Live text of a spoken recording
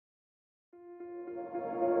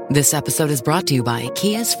This episode is brought to you by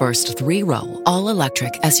Kia's first three-row,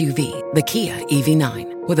 all-electric SUV, the Kia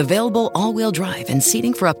EV9, with available all-wheel drive and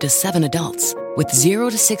seating for up to 7 adults. With 0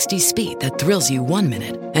 to 60 speed that thrills you 1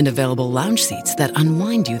 minute and available lounge seats that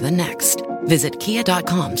unwind you the next. Visit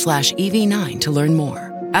kia.com/EV9 to learn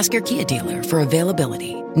more. Ask your Kia dealer for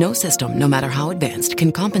availability. No system, no matter how advanced,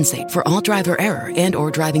 can compensate for all driver error and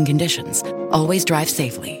or driving conditions. Always drive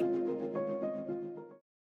safely.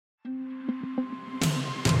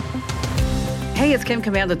 Hey, it's Kim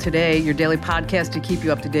Commando Today, your daily podcast to keep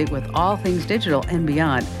you up to date with all things digital and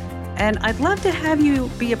beyond. And I'd love to have you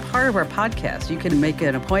be a part of our podcast. You can make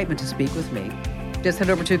an appointment to speak with me. Just head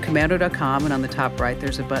over to commando.com, and on the top right,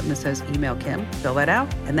 there's a button that says Email Kim. Fill that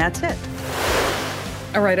out, and that's it.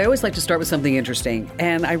 All right, I always like to start with something interesting.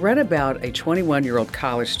 And I read about a 21-year-old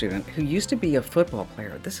college student who used to be a football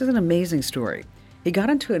player. This is an amazing story. He got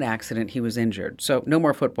into an accident. He was injured, so no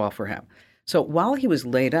more football for him. So while he was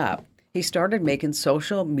laid up, he started making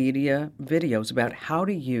social media videos about how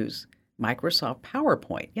to use Microsoft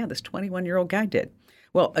PowerPoint. Yeah, this 21-year-old guy did.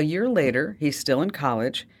 Well, a year later, he's still in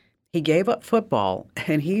college. He gave up football,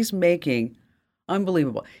 and he's making,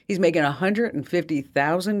 unbelievable, he's making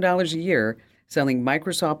 $150,000 a year selling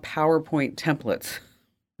Microsoft PowerPoint templates.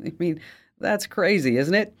 I mean, that's crazy,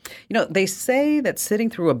 isn't it? You know, they say that sitting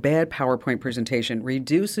through a bad PowerPoint presentation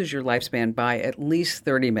reduces your lifespan by at least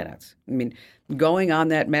 30 minutes. I mean, going on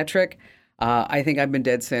that metric, I think I've been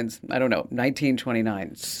dead since,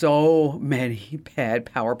 1929. So many bad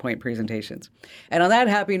PowerPoint presentations. And on that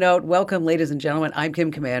happy note, welcome, ladies and gentlemen. I'm Kim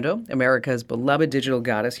Commando, America's beloved digital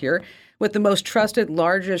goddess here, with the most trusted,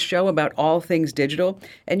 largest show about all things digital.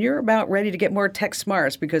 And you're about ready to get more tech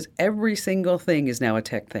smarts because every single thing is now a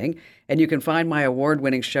tech thing. And you can find my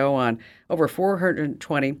award-winning show on over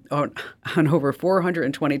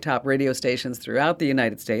 420 top radio stations throughout the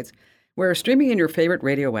United States. We're streaming in your favorite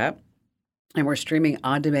radio app. And we're streaming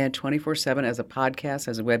on demand 24/7 as a podcast,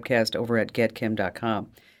 as a webcast over at getkim.com.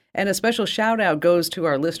 And a special shout out goes to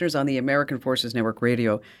our listeners on the American Forces Network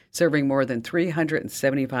Radio, serving more than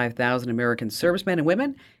 375,000 American servicemen and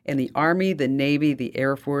women in the Army, the Navy, the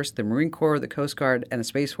Air Force, the Marine Corps, the Coast Guard, and the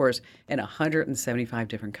Space Force in 175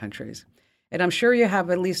 different countries. And I'm sure you have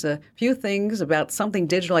at least a few things about something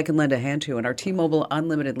digital I can lend a hand to. And our T-Mobile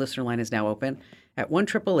Unlimited listener line is now open at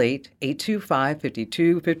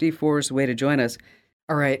 1-888-825-5254 is the way to join us.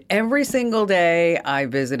 All right. Every single day, I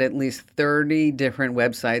visit at least 30 different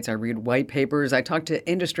websites. I read white papers. I talk to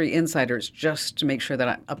industry insiders just to make sure that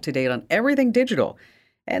I'm up to date on everything digital.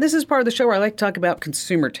 And this is part of the show where I like to talk about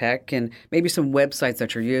consumer tech and maybe some websites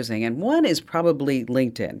that you're using. And one is probably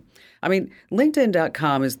LinkedIn. I mean,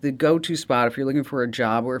 LinkedIn.com is the go-to spot if you're looking for a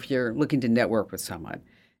job or if you're looking to network with someone.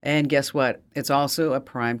 And guess what? It's also a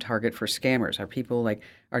prime target for scammers. Our people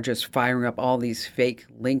are just firing up all these fake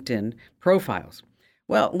LinkedIn profiles.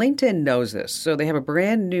 Well, LinkedIn knows this, so they have a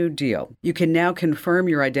brand new deal. You can now confirm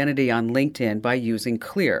your identity on LinkedIn by using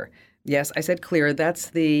Clear. Yes, I said Clear. That's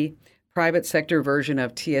the private sector version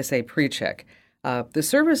of TSA PreCheck. The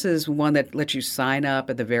service is one that lets you sign up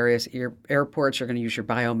at the various airports. You're going to use your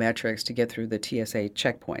biometrics to get through the TSA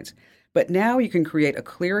checkpoints. But now you can create a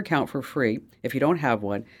Clear account for free. If you don't have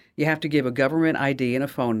one, you have to give a government ID and a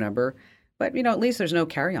phone number. But, at least there's no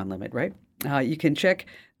carry-on limit, right? You can check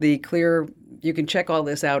all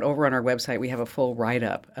this out over on our website. We have a full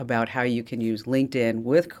write-up about how you can use LinkedIn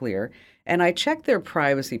with Clear. And I checked their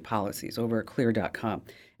privacy policies over at clear.com.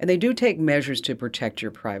 And they do take measures to protect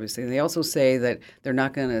your privacy. And they also say that they're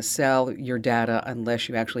not going to sell your data unless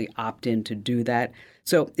you actually opt in to do that.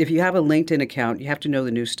 So if you have a LinkedIn account, you have to know the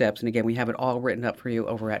new steps. And again, we have it all written up for you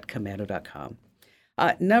over at commando.com.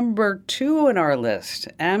 Number 2 on our list,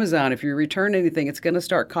 Amazon. If you return anything, it's going to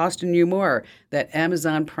start costing you more. That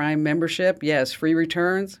Amazon Prime membership, yes, free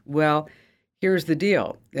returns. Well, here's the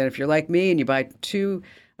deal. That if you're like me and you buy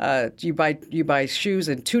you buy shoes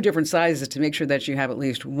in 2 different sizes to make sure that you have at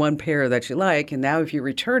least one pair that you like. And now if you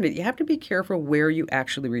return it, you have to be careful where you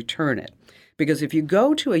actually return it. Because if you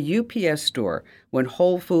go to a UPS store when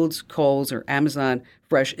Whole Foods, Kohl's, or Amazon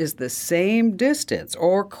Fresh is the same distance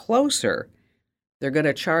or closer, they're going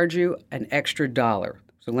to charge you an extra $1.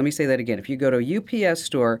 So let me say that again. If you go to a UPS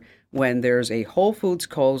store when there's a Whole Foods,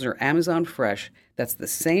 Kohl's, or Amazon Fresh that's the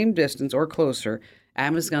same distance or closer,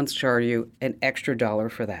 Amazon's charge you an extra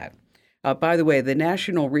 $1 for that. By the way, the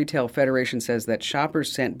National Retail Federation says that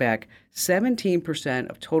shoppers sent back 17%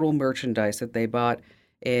 of total merchandise that they bought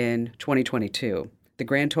in 2022. The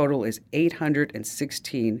grand total is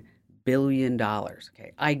 $816 billion.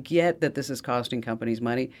 Okay, I get that this is costing companies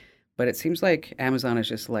money, but it seems like Amazon is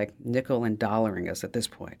just like nickel and dollaring us at this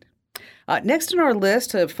point. Next on our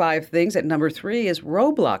list of 5 things at number 3 is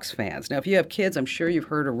Roblox fans. Now, if you have kids, I'm sure you've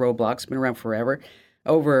heard of Roblox. It's been around forever.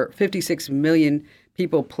 Over 56 million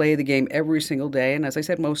people play the game every single day. And as I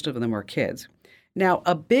said, most of them are kids. Now,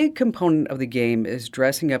 a big component of the game is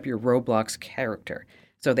dressing up your Roblox character.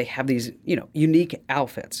 So they have these, unique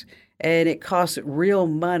outfits. And it costs real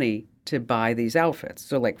money to buy these outfits.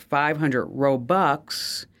 So like 500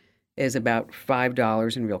 Robux is about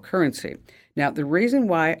 $5 in real currency. Now, the reason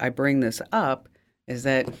why I bring this up is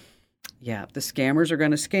that, the scammers are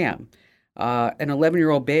going to scam. An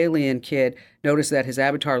 11-year-old Balian kid noticed that his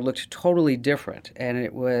avatar looked totally different, and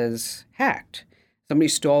it was hacked. Somebody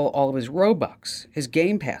stole all of his Robux, his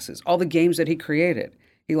game passes, all the games that he created.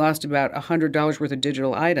 He lost about $100 worth of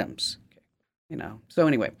digital items. So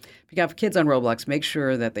anyway, if you have kids on Roblox, make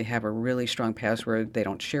sure that they have a really strong password. They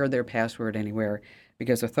don't share their password anywhere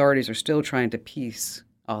because authorities are still trying to piece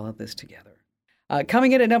all of this together.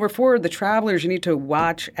 Coming in at number 4, the travelers you need to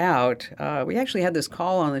watch out. We actually had this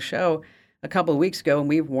call on the show a couple of weeks ago, and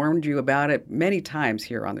we've warned you about it many times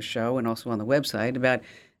here on the show and also on the website about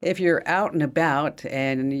if you're out and about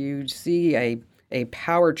and you see a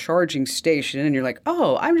power charging station and you're like,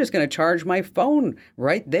 oh, I'm just going to charge my phone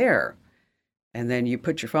right there. And then you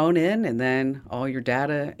put your phone in, and then all your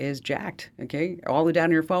data is jacked, okay? All the data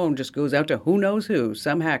on your phone just goes out to who knows who,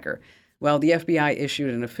 some hacker. Well, the FBI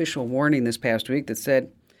issued an official warning this past week that said,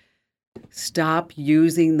 stop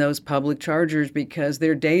using those public chargers because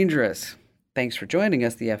they're dangerous. Thanks for joining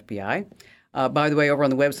us, the FBI. By the way, over on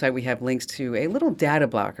the website, we have links to a little data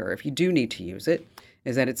blocker, if you do need to use it,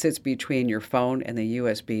 is that it sits between your phone and the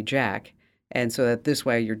USB jack. And so that this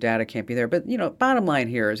way your data can't be there. But, bottom line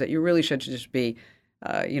here is that you really should just be,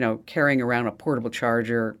 carrying around a portable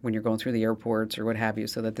charger when you're going through the airports or what have you,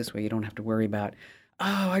 so that this way you don't have to worry about,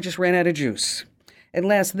 oh, I just ran out of juice. And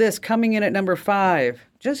last, this coming in at number 5,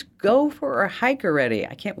 just go for a hike already.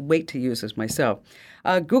 I can't wait to use this myself.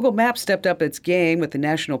 Google Maps stepped up its game with the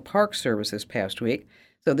National Park Service this past week.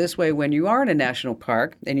 So this way, when you are in a national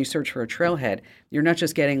park and you search for a trailhead, you're not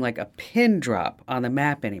just getting like a pin drop on the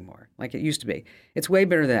map anymore, like it used to be. It's way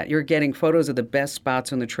better than that. You're getting photos of the best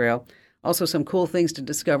spots on the trail, also some cool things to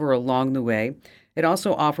discover along the way. It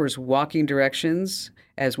also offers walking directions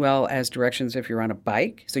as well as directions if you're on a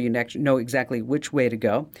bike, so you know exactly which way to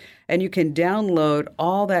go. And you can download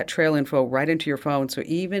all that trail info right into your phone, so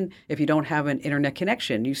even if you don't have an internet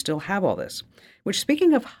connection, you still have all this. Which,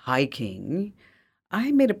 speaking of hiking,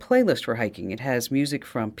 I made a playlist for hiking. It has music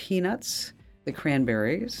from Peanuts, the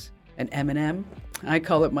Cranberries, and Eminem. I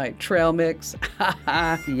call it my trail mix.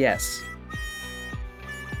 Yes.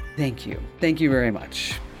 Thank you. Thank you very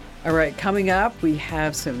much. All right, coming up, we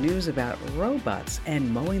have some news about robots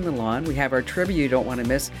and mowing the lawn. We have our trivia you don't want to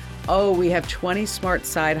miss. Oh, we have 20 smart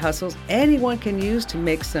side hustles anyone can use to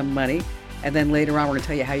make some money. And then later on, we're going to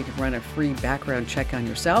tell you how you can run a free background check on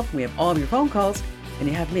yourself. We have all of your phone calls, and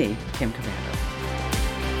you have me, Kim Commando.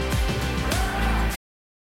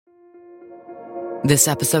 This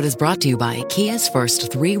episode is brought to you by Kia's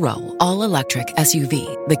first 3-row, all-electric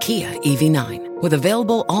SUV, the Kia EV9, with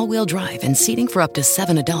available all-wheel drive and seating for up to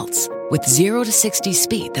 7 adults, with 0 to 60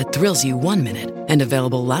 speed that thrills you 1 minute, and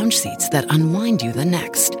available lounge seats that unwind you the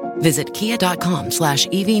next. Visit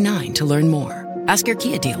kia.com/EV9 to learn more. Ask your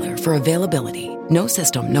Kia dealer for availability. No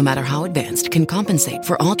system, no matter how advanced, can compensate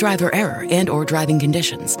for all driver error and or driving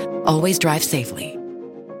conditions. Always drive safely.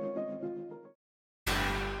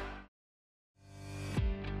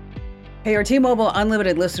 Hey, our T-Mobile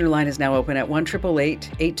Unlimited listener line is now open at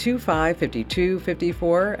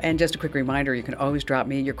 1-888-825-5254. And just a quick reminder, you can always drop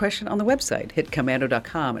me your question on the website. Hit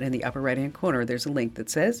commando.com, and in the upper right-hand corner, there's a link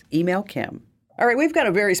that says Email Kim. All right, we've got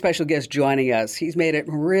a very special guest joining us. He's made it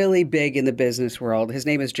really big in the business world. His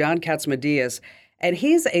name is John Catsimatidis, and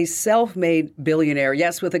he's a self-made billionaire,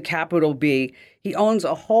 yes, with a capital B. He owns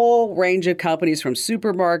a whole range of companies from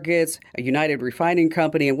supermarkets, a United Refining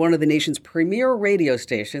Company, and one of the nation's premier radio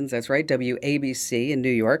stations. That's right, WABC in New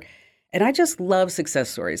York. And I just love success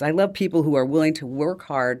stories. I love people who are willing to work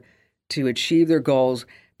hard to achieve their goals,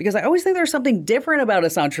 because I always think there's something different about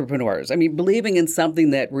us entrepreneurs. I mean, believing in something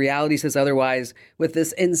that reality says otherwise with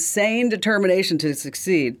this insane determination to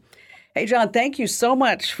succeed. Hey, John, thank you so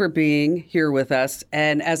much for being here with us.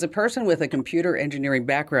 And as a person with a computer engineering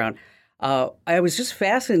background, I was just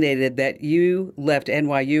fascinated that you left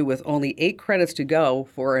NYU with only 8 credits to go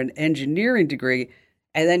for an engineering degree,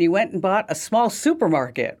 and then you went and bought a small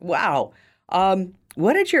supermarket. Wow.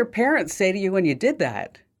 What did your parents say to you when you did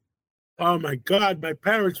that? Oh, my God, my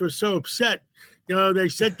parents were so upset. They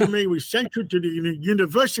said to me, we sent you to the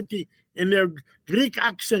university, in their Greek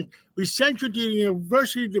accent. We sent you to the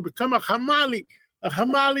university to become a hamali. A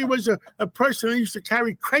hamali was a person that used to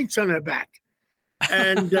carry crates on their back.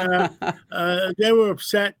 And they were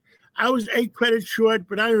upset. I was 8 credits short,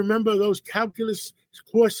 but I remember those calculus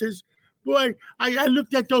courses. Boy, I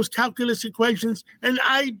looked at those calculus equations, and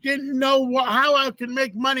I didn't know how I could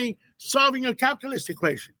make money solving a calculus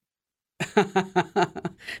equation.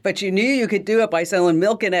 But you knew you could do it by selling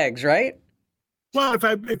milk and eggs, right? Well, if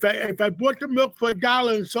I bought the milk for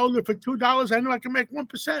 $1 and sold it for $2, I knew I could make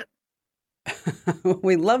 1%.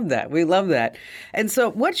 We love that. We love that. And so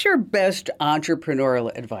what's your best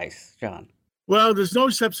entrepreneurial advice, John? Well, there's no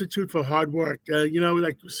substitute for hard work.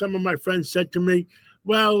 Like some of my friends said to me,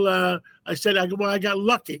 I said, I got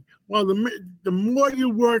lucky. Well, the more you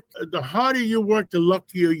work, the harder you work, the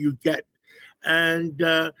luckier you get. And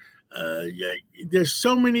there's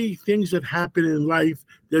so many things that happen in life.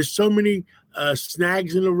 There's so many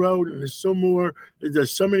snags in the road, and there's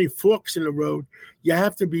so many forks in the road. You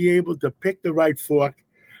have to be able to pick the right fork,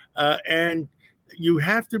 and you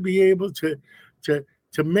have to be able to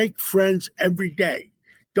make friends every day.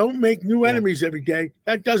 Don't make new enemies every day.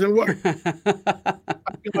 That doesn't work.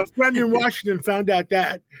 A friend in Washington found out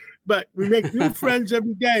that. But we make new friends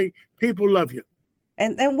every day. People love you.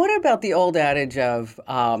 And what about the old adage of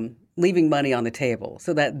leaving money on the table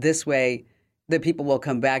so that this way the people will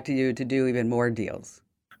come back to you to do even more deals?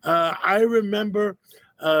 I remember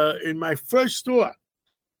in my first store,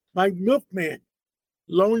 my milkman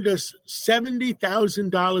loaned us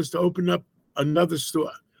 $70,000 to open up another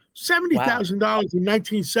store. $70,000 in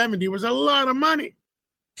 1970 was a lot of money.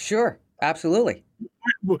 Sure, absolutely.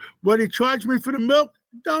 What he charged me for the milk?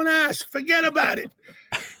 Don't ask. Forget about it.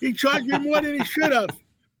 He charged me more than he should have.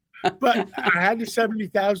 But I had the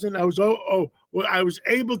 $70,000. I was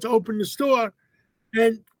able to open the store,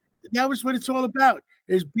 and that was what it's all about: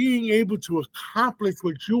 is being able to accomplish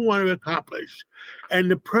what you want to accomplish,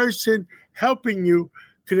 and the person helping you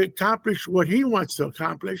can accomplish what he wants to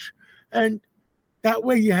accomplish, and that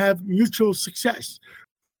way you have mutual success.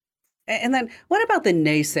 And then what about the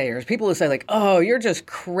naysayers? People who say like, oh, you're just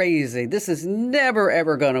crazy. This is never,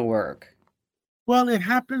 ever going to work. Well, it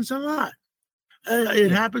happens a lot.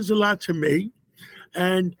 It happens a lot to me.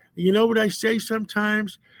 And you know what I say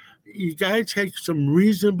sometimes? You got to take some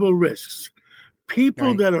reasonable risks.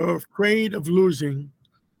 People that are afraid of losing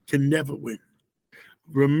can never win.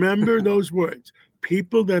 Remember those words.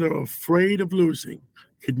 People that are afraid of losing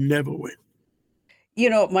can never win. You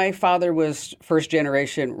know, my father was first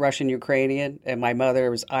generation Russian Ukrainian, and my mother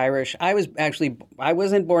was Irish. I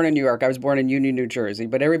wasn't born in New York. I was born in Union, New Jersey,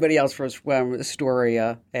 but everybody else was from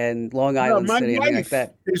Astoria and Long Island City, and things like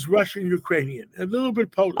that. Is Russian Ukrainian, a little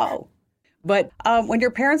bit Polish. Oh, but when your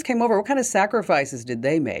parents came over, what kind of sacrifices did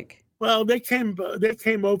they make? Well, they came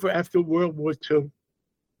over after World War II.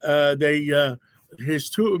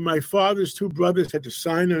 My father's 2 brothers had to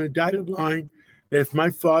sign on a dotted line that if my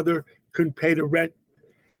father couldn't pay the rent,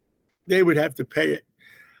 they would have to pay it.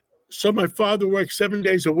 So my father worked 7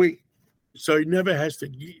 days a week, so he never has to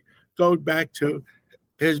go back to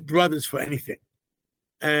his brothers for anything.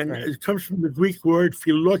 And it comes from the Greek word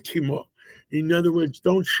philotimo. In other words,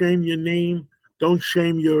 don't shame your name, don't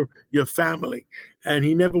shame your family. And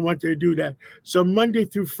he never wanted to do that. So Monday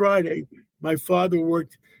through Friday, my father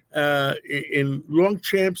worked in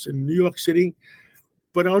Longchamps in New York City,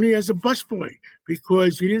 but only as a busboy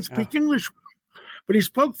because he didn't speak English. But he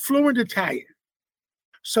spoke fluent Italian.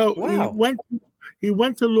 So he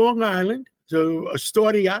went to Long Island, to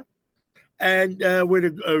Astoria, and where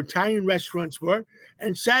the Italian restaurants were.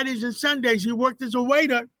 And Saturdays and Sundays, he worked as a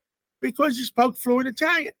waiter because he spoke fluent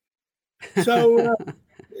Italian. So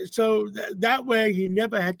that way, he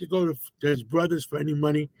never had to go to his brothers for any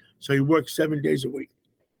money. So he worked 7 days a week.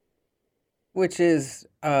 Which is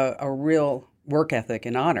a real work ethic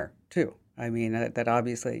and honor, too. I mean, that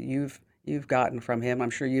obviously you've gotten from him.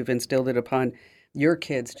 I'm sure you've instilled it upon your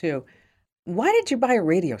kids, too. Why did you buy a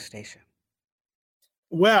radio station?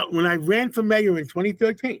 Well, when I ran for mayor in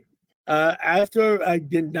 2013, after I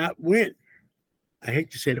did not win, I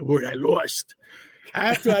hate to say the word, I lost.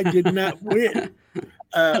 After I did not win,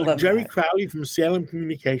 Jerry Crowley from Salem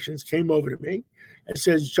Communications came over to me and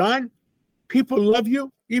says, John, people love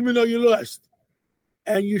you even though you lost.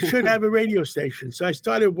 And you should have a radio station. So I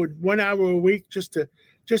started with 1 hour a week just to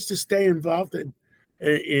stay involved in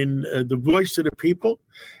the voice of the people.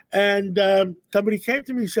 And somebody came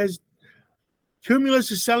to me and says, Cumulus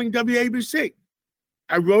is selling WABC.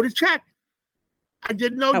 I wrote a check. I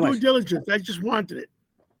did no due diligence. I just wanted it.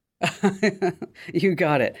 You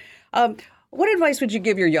got it. What advice would you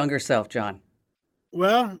give your younger self, John?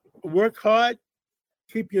 Well, work hard,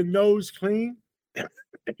 keep your nose clean.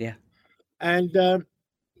 Yeah. And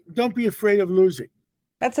don't be afraid of losing.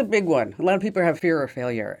 That's a big one. A lot of people have fear of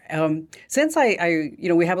failure. Since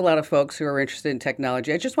we have a lot of folks who are interested in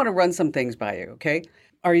technology, I just want to run some things by you, okay?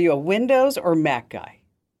 Are you a Windows or Mac guy?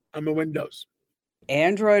 I'm a Windows.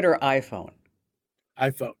 Android or iPhone?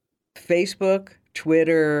 iPhone. Facebook,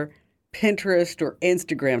 Twitter, Pinterest, or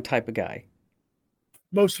Instagram type of guy?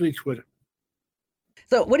 Mostly Twitter.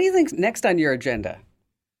 So what do you think's next on your agenda?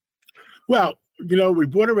 Well, we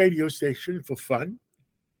bought a radio station for fun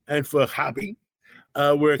and for a hobby.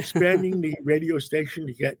 We're expanding the radio station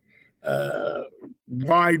to get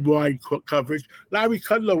wide coverage. Larry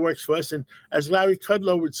Kudlow works for us, and as Larry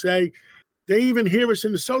Kudlow would say, they even hear us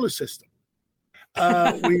in the solar system.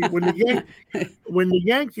 When the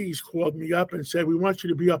Yankees called me up and said, we want you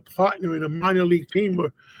to be a partner in a minor league team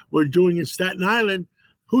we're doing in Staten Island,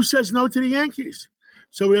 who says no to the Yankees?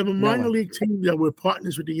 So we have a minor league team that we're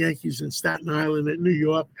partners with the Yankees in Staten Island and New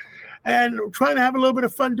York, and we're trying to have a little bit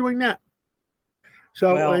of fun doing that.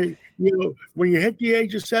 So, when you hit the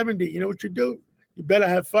age of 70, you know what you do? You better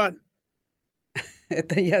have fun.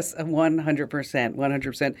 Yes, 100%.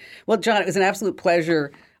 100%. Well, John, it was an absolute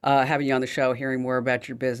pleasure having you on the show, hearing more about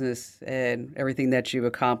your business and everything that you've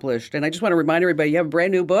accomplished. And I just want to remind everybody, you have a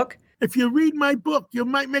brand new book. If you read my book, you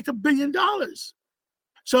might make $1 billion.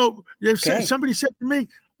 So somebody said to me,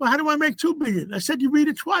 well, how do I make $2 billion? I said, you read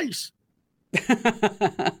it twice.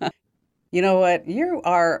 You know what? You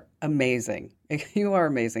are amazing. You are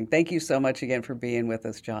amazing. Thank you so much again for being with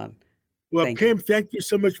us, John. Well, Kim, thank you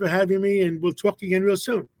so much for having me, and we'll talk again real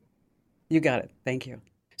soon. You got it. Thank you.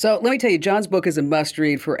 So let me tell you, John's book is a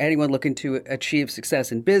must-read for anyone looking to achieve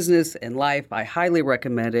success in business and life. I highly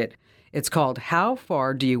recommend it. It's called How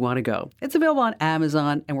Far Do You Want to Go? It's available on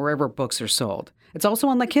Amazon and wherever books are sold. It's also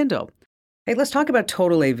on the Kindle. Hey, let's talk about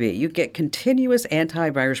Total AV. You get continuous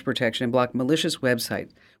antivirus protection and block malicious websites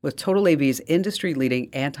with Total AV's industry-leading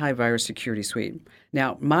antivirus security suite.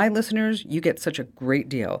 Now, my listeners, you get such a great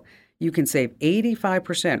deal. You can save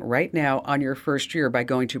 85% right now on your first year by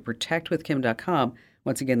going to protectwithkim.com.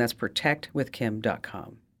 Once again, that's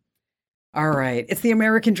protectwithkim.com. All right, it's the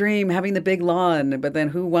American dream, having the big lawn, but then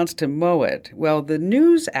who wants to mow it? Well, the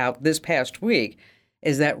news out this past week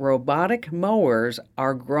is that robotic mowers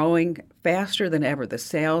are growing faster than ever. The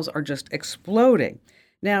sales are just exploding.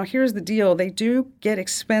 Now, here's the deal. They do get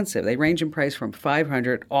expensive. They range in price from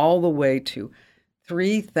 $500 all the way to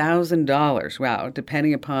 $3,000. Wow,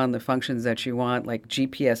 depending upon the functions that you want, like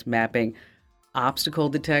GPS mapping, obstacle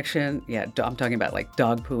detection. Yeah, I'm talking about like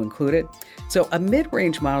dog poo included. So a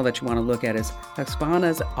mid-range model that you want to look at is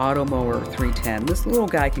Husqvarna's Automower 310. This little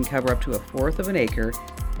guy can cover up to 1/4 of an acre,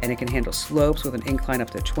 and it can handle slopes with an incline up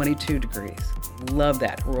to 22 degrees. Love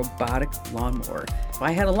that robotic lawnmower. If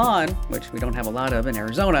I had a lawn, which we don't have a lot of in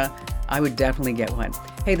Arizona, I would definitely get one.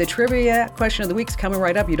 Hey, the trivia question of the week's coming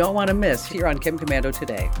right up. You don't want to miss here on Kim Komando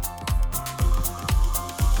Today.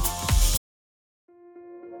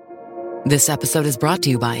 This episode is brought to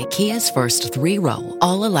you by Kia's first 3-row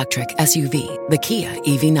all-electric SUV, the Kia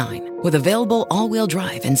EV9, with available all-wheel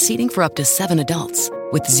drive and seating for up to 7 adults,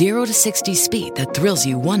 with 0 to 60 speed that thrills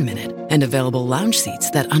you 1 minute and available lounge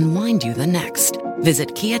seats that unwind you the next.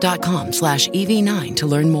 Visit kia.com/EV9 to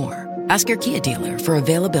learn more. Ask your Kia dealer for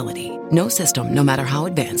availability. No system, no matter how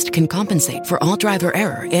advanced, can compensate for all driver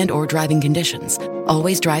error and or driving conditions.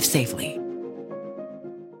 Always drive safely.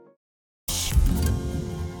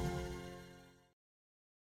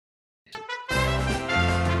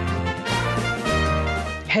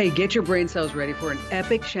 Hey, get your brain cells ready for an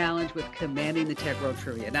epic challenge with Commanding the Tech World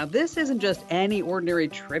Trivia. Now, this isn't just any ordinary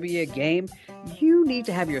trivia game. You need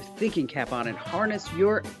to have your thinking cap on and harness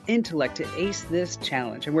your intellect to ace this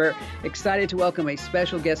challenge. And we're excited to welcome a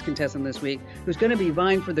special guest contestant this week who's going to be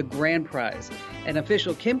vying for the grand prize, an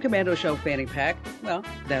official Kim Komando Show fanning pack. Well,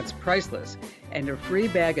 that's priceless. And a free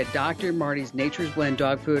bag of Dr. Marty's Nature's Blend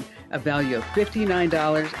dog food, a value of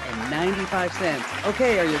 $59.95.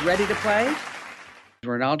 Okay, are you ready to play?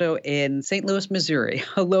 Ronaldo in St. Louis, Missouri.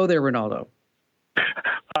 Hello there, Ronaldo.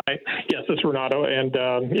 Hi. Yes, it's Ronaldo. And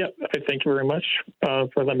I thank you very much for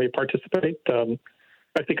letting me participate. I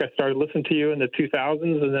think I started listening to you in the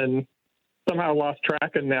 2000s and then somehow lost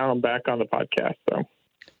track, and now I'm back on the podcast. So.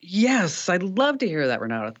 Yes, I'd love to hear that,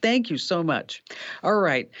 Ronaldo. Thank you so much. All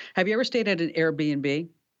right. Have you ever stayed at an Airbnb?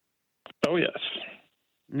 Oh, yes.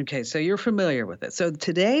 Okay, so you're familiar with it. So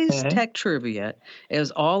today's tech trivia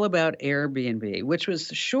is all about Airbnb, which was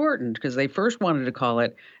shortened because they first wanted to call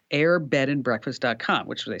it airbedandbreakfast.com,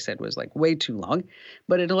 which they said was like way too long.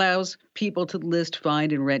 But it allows people to list,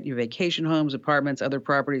 find, and rent your vacation homes, apartments, other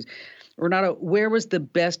properties. Renato, where was the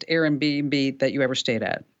best Airbnb that you ever stayed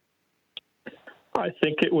at? I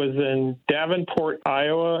think it was in Davenport,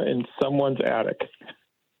 Iowa, in someone's attic.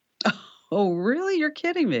 Oh, really? You're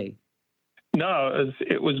kidding me. No,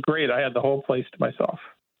 it was great. I had the whole place to myself.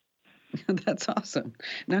 That's awesome.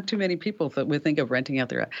 Not too many people that would think of renting out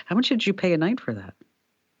their. How much did you pay a night for that?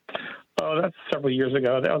 Oh, that's several years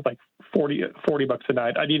ago. That was like $40 a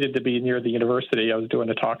night. I needed to be near the university. I was doing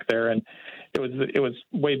a talk there, and it was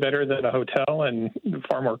way better than a hotel and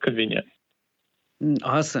far more convenient.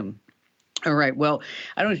 Awesome. All right. Well,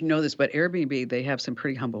 I don't know if you know this, but Airbnb, they have some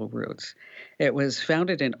pretty humble roots. It was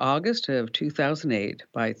founded in August of 2008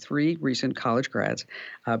 by three recent college grads,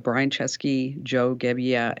 Brian Chesky, Joe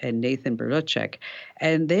Gebbia, and Nathan PreCheck.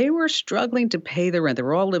 And they were struggling to pay the rent. They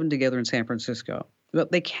were all living together in San Francisco. But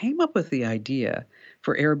they came up with the idea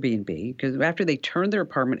for Airbnb because after they turned their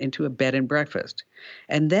apartment into a bed and breakfast.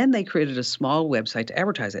 And then they created a small website to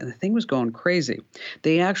advertise it. And the thing was going crazy.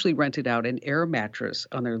 They actually rented out an air mattress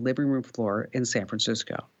on their living room floor in San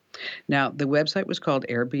Francisco. Now, the website was called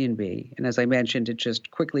Airbnb. And as I mentioned, it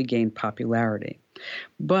just quickly gained popularity.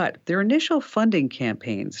 But their initial funding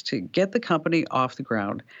campaigns to get the company off the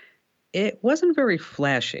ground, it wasn't very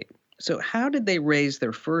flashy. So how did they raise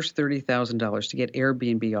their first $30,000 to get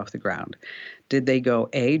Airbnb off the ground? Did they go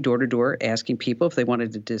A, door to door, asking people if they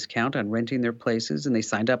wanted a discount on renting their places, and they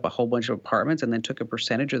signed up a whole bunch of apartments and then took a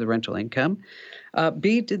percentage of the rental income?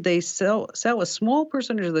 B, did they sell a small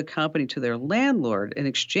percentage of the company to their landlord in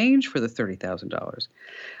exchange for the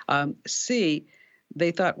 $30,000? C, they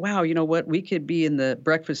thought, wow, you know what, we could be in the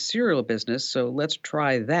breakfast cereal business, so let's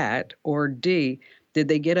try that. Or D, did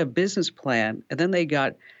they get a business plan and then they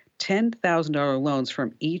got $10,000 loans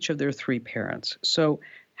from each of their three parents? So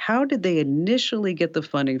how did they initially get the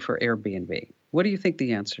funding for Airbnb? What do you think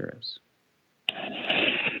the answer is?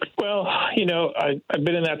 Well, I've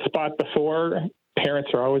been in that spot before.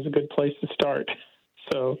 Parents are always a good place to start.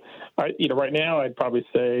 So, right now I'd probably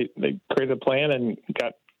say they created a plan and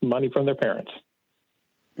got money from their parents.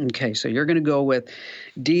 Okay, so you're going to go with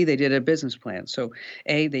D, they did a business plan. So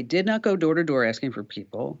A, they did not go door to door asking for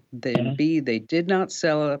people. Then B, they did not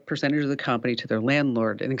sell a percentage of the company to their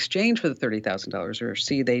landlord in exchange for the $30,000. Or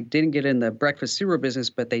C, they didn't get in the breakfast cereal business,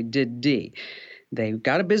 but they did D. They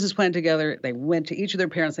got a business plan together. They went to each of their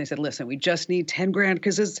parents and they said, listen, we just need 10 grand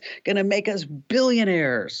because it's going to make us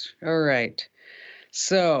billionaires. All right.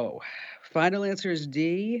 So final answer is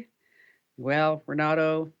D. Well,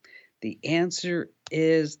 Renato, the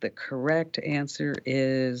correct answer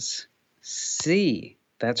is C.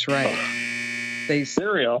 That's right.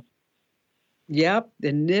 Cereal. Yep. The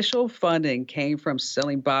initial funding came from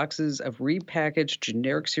selling boxes of repackaged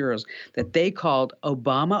generic cereals that they called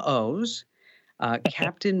Obama O's,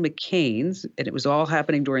 Captain McCain's, and it was all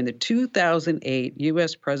happening during the 2008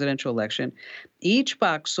 U.S. presidential election. Each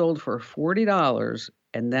box sold for $40,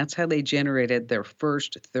 and that's how they generated their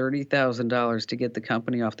first $30,000 to get the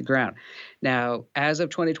company off the ground. Now, as of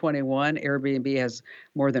 2021, Airbnb has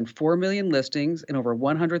more than 4 million listings in over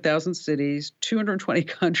 100,000 cities, 220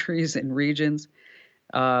 countries and regions,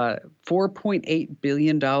 $4.8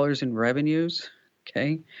 billion in revenues.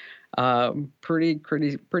 Okay. Pretty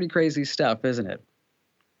crazy stuff, isn't it?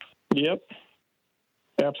 Yep.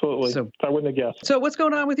 Absolutely. So, I wouldn't have guessed. So what's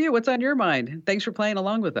going on with you? What's on your mind? Thanks for playing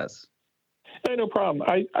along with us. Hey, no problem.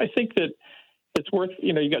 I think that it's worth,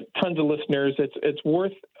 you got tons of listeners. It's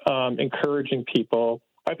worth encouraging people.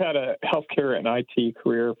 I've had a healthcare and IT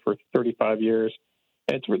career for 35 years,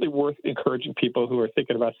 and it's really worth encouraging people who are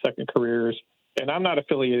thinking about second careers. And I'm not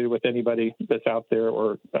affiliated with anybody that's out there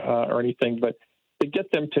or anything, but to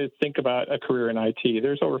get them to think about a career in IT.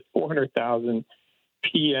 There's over 400,000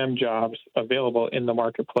 PM jobs available in the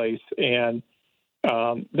marketplace, and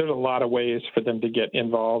there's a lot of ways for them to get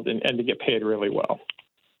involved and to get paid really well.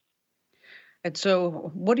 And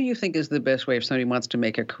so what do you think is the best way if somebody wants to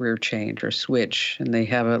make a career change or switch and they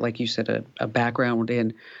have, like you said, a background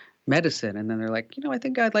in medicine, and then they're like, I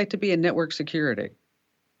think I'd like to be in network security?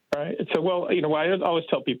 Right. So, what I always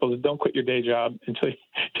tell people is don't quit your day job until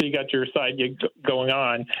you got your side gig going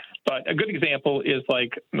on. But a good example is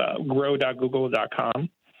like grow.google.com.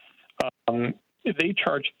 They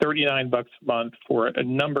charge $39 a month for a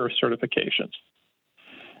number of certifications.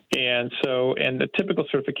 And the typical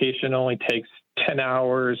certification only takes 10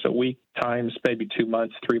 hours a week times maybe 2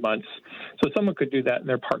 months, 3 months. So someone could do that in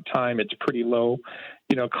their part-time. It's pretty low,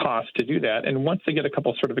 cost to do that. And once they get a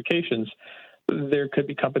couple certifications, there could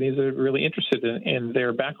be companies that are really interested in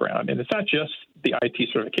their background. And it's not just the IT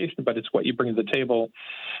certification, but it's what you bring to the table.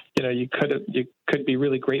 You could be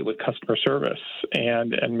really great with customer service,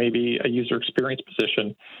 and maybe a user experience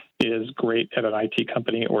position is great at an IT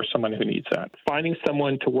company or someone who needs that. Finding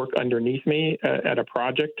someone to work underneath me at a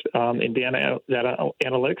project in data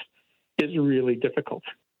analytics is really difficult.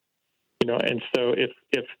 And so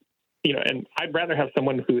if and I'd rather have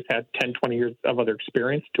someone who's had 10, 20 years of other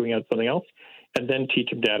experience doing something else and then teach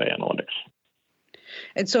them data analytics.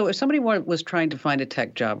 And so if somebody was trying to find a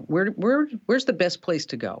tech job, where's the best place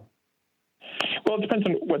to go? Well, it depends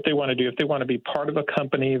on what they want to do. If they want to be part of a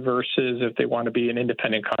company versus if they want to be an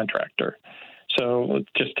independent contractor. So let's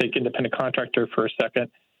just take independent contractor for a second.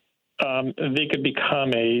 They could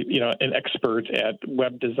become an expert at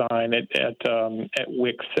web design, at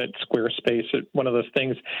Wix, at Squarespace, at one of those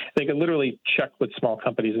things. They could literally check with small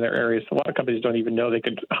companies in their areas. A lot of companies don't even know they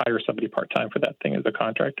could hire somebody part-time for that thing as a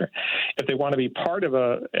contractor. If they want to be part of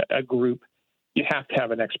a group, you have to have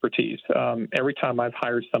an expertise. Every time I've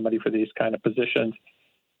hired somebody for these kind of positions,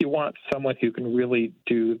 you want someone who can really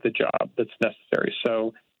do the job that's necessary.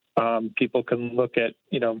 So people can look at,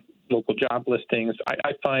 local job listings.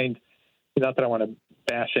 I find, not that I want to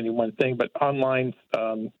bash any one thing, but online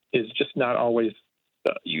is just not always,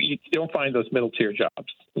 you don't find those middle tier jobs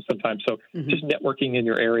sometimes. So just networking in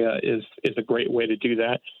your area is a great way to do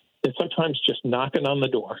that. And sometimes just knocking on the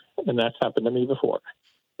door, and that's happened to me before.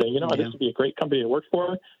 Saying, this would be a great company to work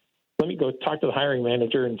for. Let me go talk to the hiring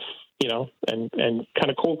manager and kind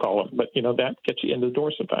of cold call them. But, that gets you into the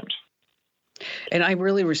door sometimes. And I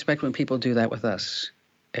really respect when people do that with us.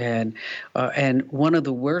 And one of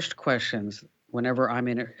the worst questions whenever I'm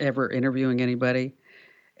ever interviewing anybody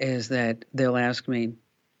is that they'll ask me,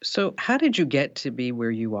 so how did you get to be where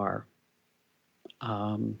you are?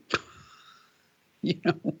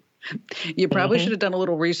 You probably should have done a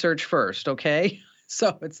little research first, okay?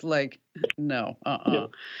 So it's like, no,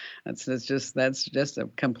 That's just a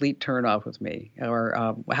complete turnoff with me.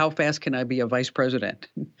 Or how fast can I be a vice president?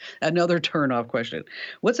 Another turnoff question.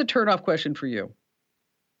 What's a turnoff question for you?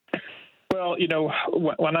 Well,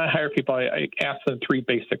 when I hire people, I ask them three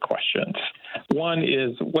basic questions. One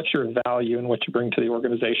is, what's your value and what you bring to the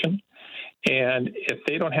organization? And if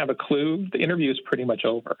they don't have a clue, the interview is pretty much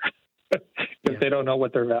over because they don't know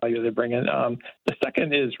what their value they're bringing. The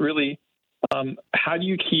second is really, how do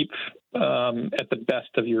you keep at the best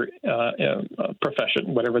of your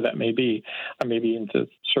profession, whatever that may be? I may be into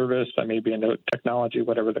service, I may be into technology,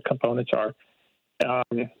 whatever the components are.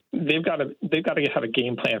 They've got to have a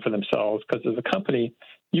game plan for themselves, because as a company,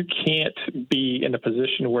 you can't be in a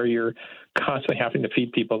position where you're constantly having to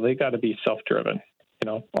feed people. They got to be self-driven,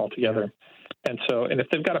 altogether. And if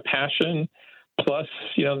they've got a passion plus,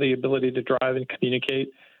 the ability to drive and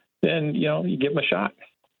communicate, then, you give them a shot.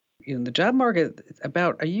 In the job market,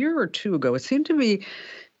 about a year or two ago, it seemed to be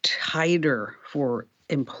tighter for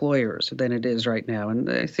employers than it is right now.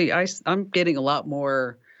 And see, I'm getting a lot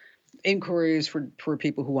more inquiries for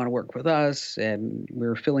people who want to work with us, and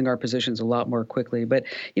we're filling our positions a lot more quickly. But,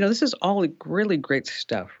 this is all really great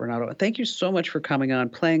stuff, Renato. Thank you so much for coming on,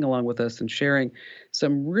 playing along with us, and sharing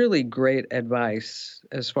some really great advice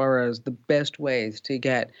as far as the best ways to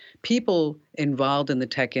get people involved in the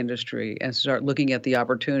tech industry and start looking at the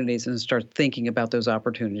opportunities and start thinking about those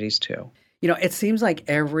opportunities too. It seems like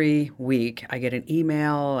every week I get an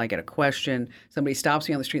email, I get a question, somebody stops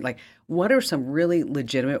me on the street like, what are some really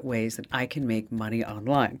legitimate ways that I can make money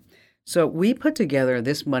online? So we put together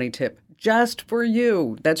this money tip just for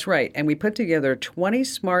you. That's right. And we put together 20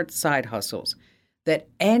 smart side hustles that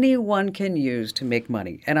anyone can use to make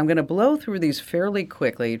money. And I'm going to blow through these fairly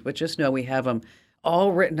quickly, but just know we have them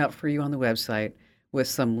all written up for you on the website with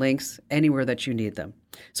some links anywhere that you need them.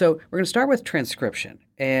 So we're going to start with transcription,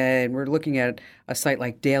 and we're looking at a site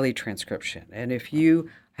like Daily Transcription. And if you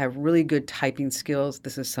have really good typing skills,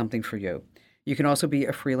 this is something for you. You can also be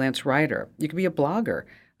a freelance writer. You can be a blogger.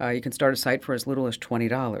 You can start a site for as little as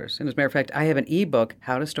 $20. And as a matter of fact, I have an ebook,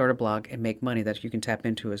 How to Start a Blog and Make Money, that you can tap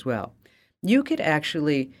into as well. You could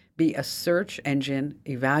actually be a search engine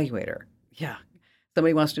evaluator. Yeah.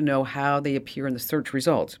 Somebody wants to know how they appear in the search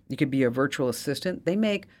results. You could be a virtual assistant. They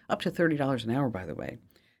make up to $30 an hour, by the way.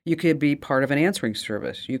 You could be part of an answering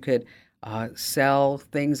service. You could sell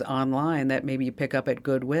things online that maybe you pick up at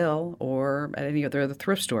Goodwill or at any other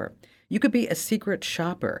thrift store. You could be a secret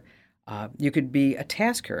shopper. You could be a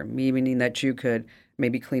tasker, meaning that you could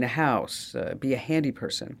maybe clean a house, be a handy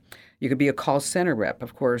person. You could be a call center rep,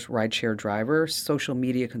 of course, rideshare driver, social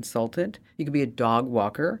media consultant. You could be a dog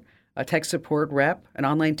walker, a tech support rep, an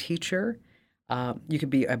online teacher. You could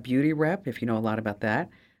be a beauty rep if you know a lot about that,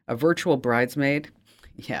 A virtual bridesmaid.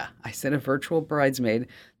 Yeah, I said a virtual bridesmaid.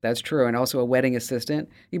 That's true. And also a wedding assistant.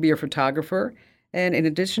 You could be a photographer. And in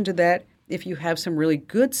addition to that, if you have some really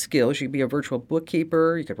good skills, you could be a virtual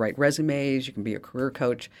bookkeeper. You could write resumes. You can be a career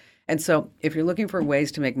coach. And so if you're looking for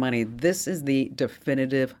ways to make money, this is the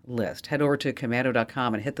definitive list. Head over to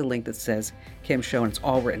commando.com and hit the link that says Kim Show, and it's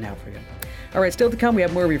all written out for you. All right, still to come, we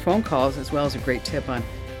have more of your phone calls, as well as a great tip on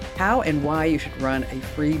how and why you should run a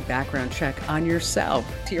free background check on yourself.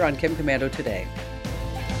 Here on Kim Commando today.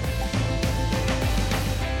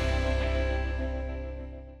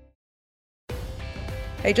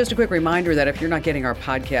 Hey, just a quick reminder that if you're not getting our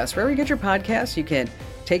podcast, wherever you get your podcasts, you can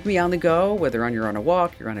take me on the go, whether you're on a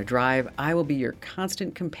walk, you're on a drive. I will be your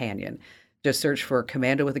constant companion. Just search for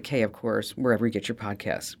Commando with a K, of course, wherever you get your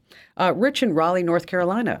podcasts. Rich in Raleigh, North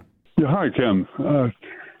Carolina. Yeah, hi, Kim.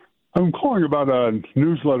 I'm calling about a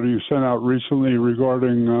newsletter you sent out recently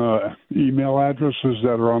regarding email addresses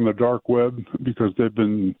that are on the dark web because they've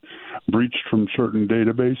been breached from certain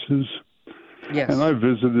databases. Yes. And I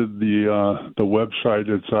visited the website.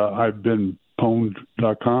 It's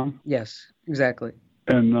I'veBeenPwned.com. Yes, exactly.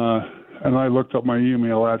 And I looked up my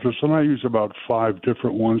email address, and I use about 5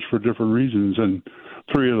 different ones for different reasons, and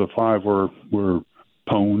 3 of the 5 were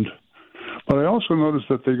pwned. But I also noticed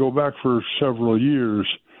that they go back for several years,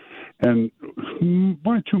 and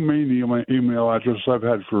my 2 main email addresses I've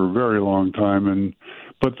had for a very long time,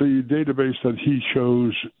 but the database that he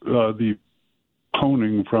shows the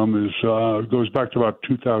pwning from goes back to about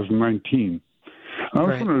 2019. I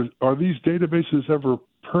was wondering, are these databases ever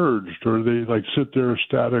purged, or they like sit there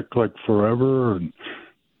static like forever? And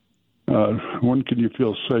when can you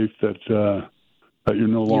feel safe that you're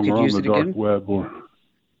no longer on the dark web? Or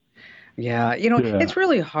yeah, It's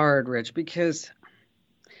really hard, Rich, because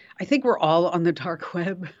I think we're all on the dark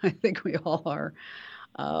web. I think we all are.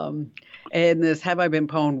 And this Have I Been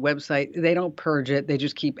Pwned website, they don't purge it. They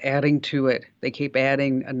just keep adding to it. They keep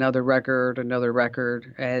adding another record.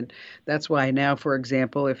 And that's why now, for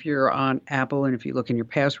example, if you're on Apple and if you look in your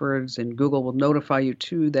passwords, and Google will notify you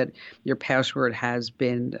too that your password has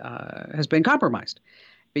been compromised,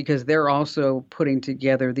 because they're also putting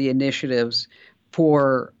together the initiatives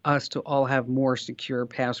for us to all have more secure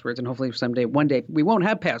passwords. And hopefully one day we won't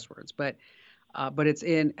have passwords, but it's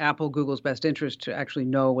in Apple, Google's best interest to actually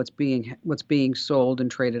know what's being sold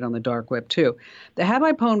and traded on the dark web too. The Have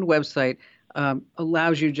I Pwned website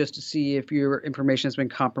allows you just to see if your information has been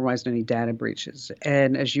compromised in any data breaches.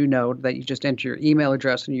 And as you know, that you just enter your email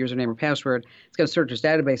address and username or password, it's going to search this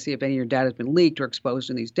database, see if any of your data has been leaked or exposed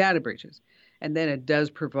in these data breaches. And then it does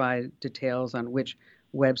provide details on which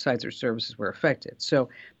websites or services were affected. So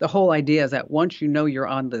the whole idea is that once you know you're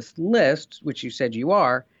on this list, which you said you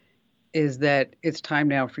are, is that it's time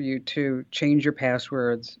now for you to change your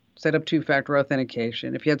passwords, set up 2-factor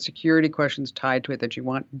authentication. If you had security questions tied to it that you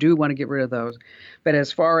do want to get rid of those. But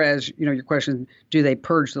as far as, your question, do they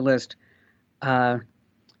purge the list?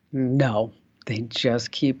 No, they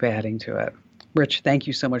just keep adding to it. Rich, thank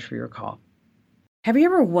you so much for your call. Have you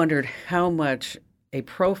ever wondered how much a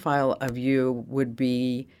profile of you would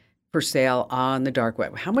be for sale on the dark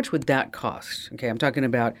web? How much would that cost? Okay, I'm talking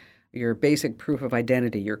about your basic proof of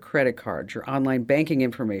identity, your credit cards, your online banking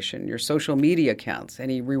information, your social media accounts,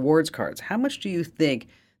 any rewards cards. How much do you think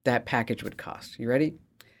that package would cost? You ready?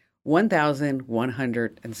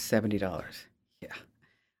 $1,170. Yeah.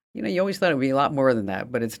 You always thought it would be a lot more than that,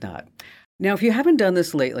 but it's not. Now, if you haven't done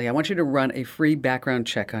this lately, I want you to run a free background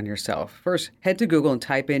check on yourself. First, head to Google and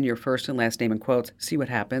type in your first and last name in quotes, see what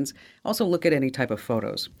happens. Also, look at any type of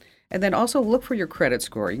photos. And then also look for your credit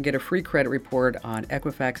score. You can get a free credit report on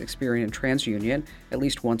Equifax, Experian, and TransUnion at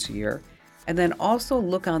least once a year. And then also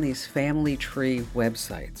look on these family tree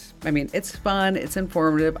websites. I mean, it's fun, it's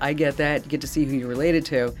informative, I get that. You get to see who you're related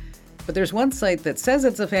to. But there's one site that says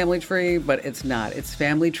it's a family tree, but it's not. It's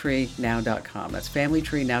familytreenow.com. That's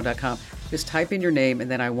familytreenow.com. Just type in your name, and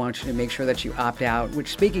then I want you to make sure that you opt out, which,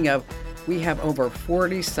 speaking of, we have over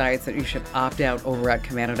 40 sites that you should opt out over at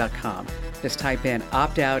commando.com. Just type in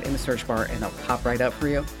opt out in the search bar and they'll pop right up for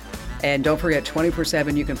you. And don't forget,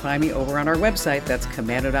 24/7, you can find me over on our website. That's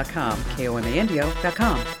commando.com,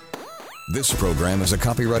 KOMANDO.com. This program is a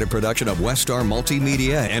copyrighted production of Westar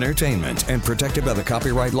Multimedia Entertainment and protected by the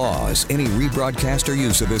copyright laws. Any rebroadcast or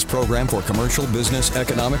use of this program for commercial, business,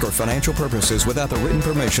 economic, or financial purposes without the written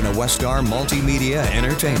permission of Westar Multimedia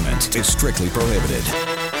Entertainment is strictly prohibited.